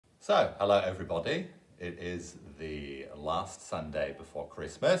So, hello everybody. It is the last Sunday before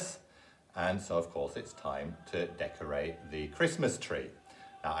Christmas, and so of course it's time to decorate the Christmas tree.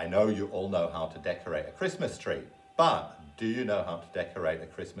 Now I know you all know how to decorate a Christmas tree, but do you know how to decorate a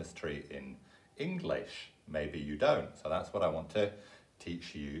Christmas tree in English? Maybe you don't, so that's what I want to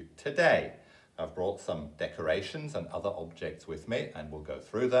teach you today. I've brought some decorations and other objects with me, and we'll go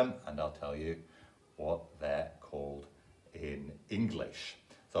through them and I'll tell you what they're called in English.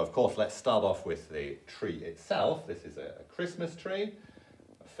 So of course, let's start off with the tree itself. This is a Christmas tree,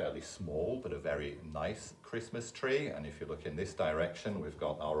 a fairly small but a very nice Christmas tree. And if you look in this direction, we've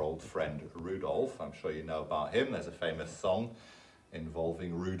got our old friend Rudolph. I'm sure you know about him. There's a famous song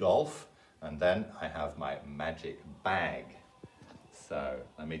involving Rudolph. And then I have my magic bag. So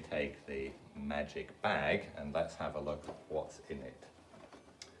let me take the magic bag and let's have a look at what's in it.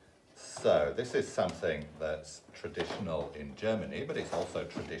 So this is something that's traditional in Germany, but it's also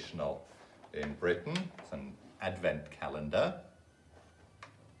traditional in Britain. It's an advent calendar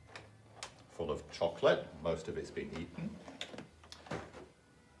full of chocolate. Most of it's been eaten.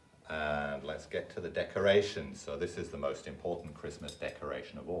 And let's get to the decorations. So this is the most important Christmas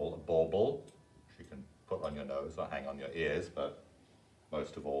decoration of all, a bauble, which you can put on your nose or hang on your ears, but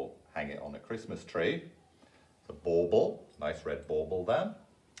most of all, hang it on a Christmas tree. It's a bauble, nice red bauble there.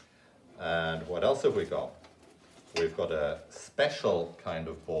 And what else have we got? We've got a special kind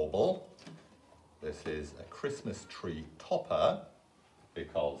of bauble. This is a Christmas tree topper,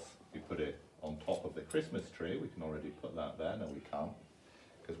 because we put it on top of the Christmas tree. We can already put that there. No, we can't,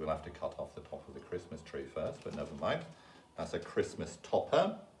 because we'll have to cut off the top of the Christmas tree first, but never mind. That's a Christmas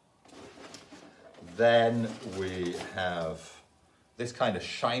topper. Then we have this kind of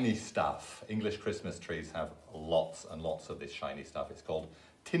shiny stuff. English Christmas trees have lots and lots of this shiny stuff. It's called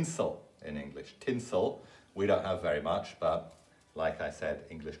tinsel in English. Tinsel, we don't have very much, but like I said,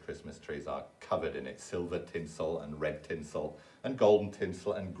 English Christmas trees are covered in it. Silver tinsel and red tinsel and golden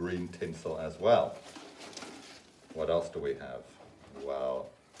tinsel and green tinsel as well. What else do we have? Well,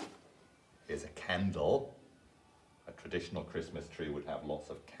 here's a candle. A traditional Christmas tree would have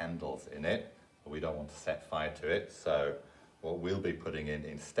lots of candles in it, but we don't want to set fire to it, so what we'll be putting in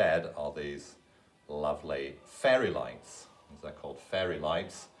instead are these lovely fairy lights. They're called fairy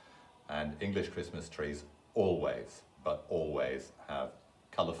lights, and English Christmas trees always, but always have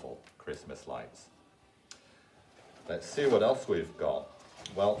colourful Christmas lights. Let's see what else we've got.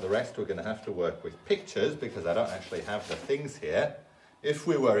 Well, the rest we're going to have to work with pictures, because I don't actually have the things here. If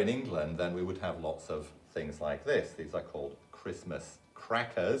we were in England, then we would have lots of things like this. These are called Christmas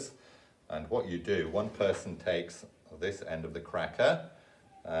crackers, and what you do, one person takes this end of the cracker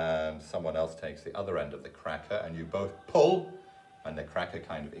and someone else takes the other end of the cracker, and you both pull and the cracker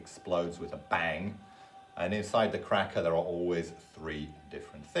kind of explodes with a bang, and inside the cracker there are always three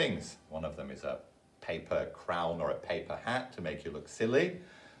different things. One of them is a paper crown or a paper hat to make you look silly.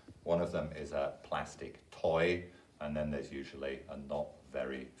 One of them is a plastic toy, and then there's usually a not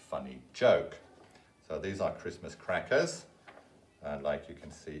very funny joke. So these are Christmas crackers. And like you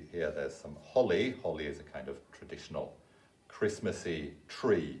can see here, there's some holly. Holly is a kind of traditional Christmassy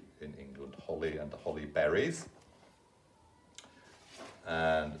tree in England, holly and the holly berries.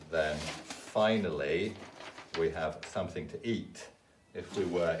 And then finally, we have something to eat. If we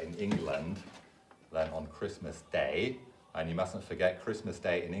were in England, then on Christmas Day, and you mustn't forget Christmas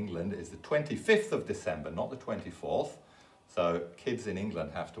Day in England is the 25th of December, not the 24th. So kids in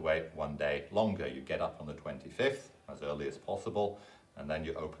England have to wait one day longer. You get up on the 25th as early as possible, and then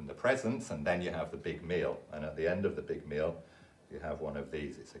you open the presents, and then you have the big meal. And at the end of the big meal, you have one of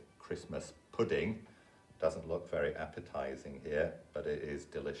these. It's a Christmas pudding. Doesn't look very appetizing here, but it is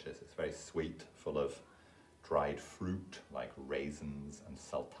delicious. It's very sweet, full of dried fruit like raisins and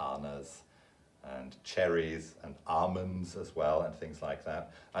sultanas and cherries and almonds as well, and things like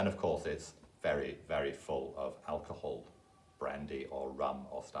that. And of course, it's very, very full of alcohol, brandy or rum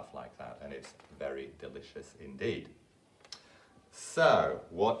or stuff like that, and it's very delicious indeed. So,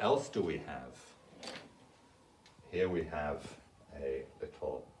 what else do we have? Here we have a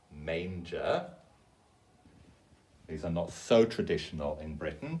little manger. These are not so traditional in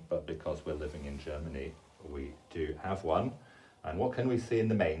Britain, but because we're living in Germany, we do have one. And what can we see in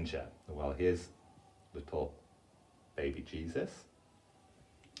the manger? Well, here's little baby Jesus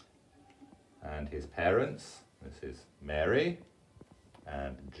and his parents. This is Mary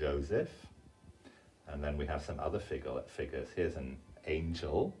and Joseph. And then we have some other figures. Here's an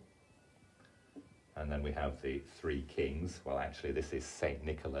angel. And then we have the three kings. Well, actually, this is Saint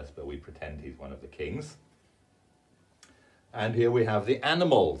Nicholas, but we pretend he's one of the kings. And here we have the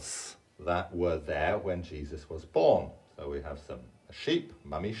animals that were there when Jesus was born. So we have some a sheep,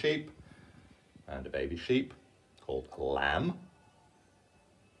 mummy sheep, and a baby sheep called a lamb.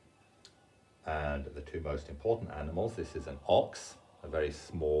 And the two most important animals, this is an ox, a very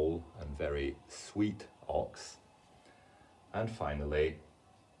small and very sweet ox. And finally,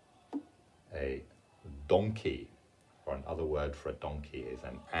 a donkey, or another word for a donkey is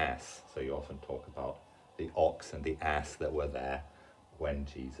an ass. So you often talk about the ox and the ass that were there when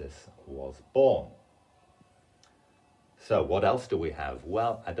Jesus was born. So what else do we have?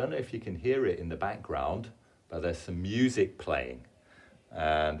 Well, I don't know if you can hear it in the background, but there's some music playing.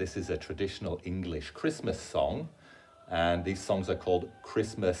 And this is a traditional English Christmas song. And these songs are called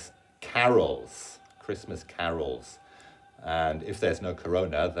Christmas carols. Christmas carols. And if there's no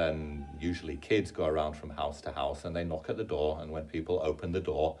corona, then usually kids go around from house to house and they knock at the door. And when people open the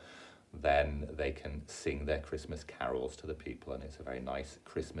door, then they can sing their Christmas carols to the people. And it's a very nice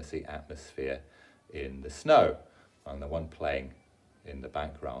Christmassy atmosphere in the snow. And the one playing in the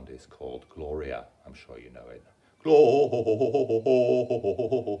background is called Gloria. I'm sure you know it.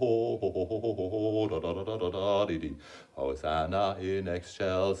 Hosanna in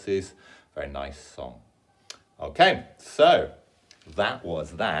excelsis. Very nice song. Okay, so that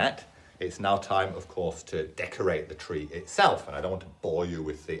was that. It's now time, of course, to decorate the tree itself. And I don't want to bore you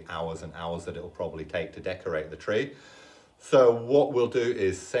with the hours and hours that it'll probably take to decorate the tree. So what we'll do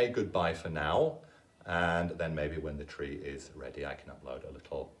is say goodbye for now. And then maybe when the tree is ready, I can upload a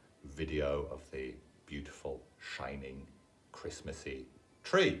little video of the beautiful, shining, Christmassy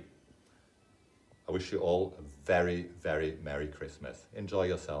tree. I wish you all a very, very Merry Christmas. Enjoy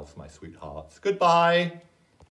yourselves, my sweethearts. Goodbye.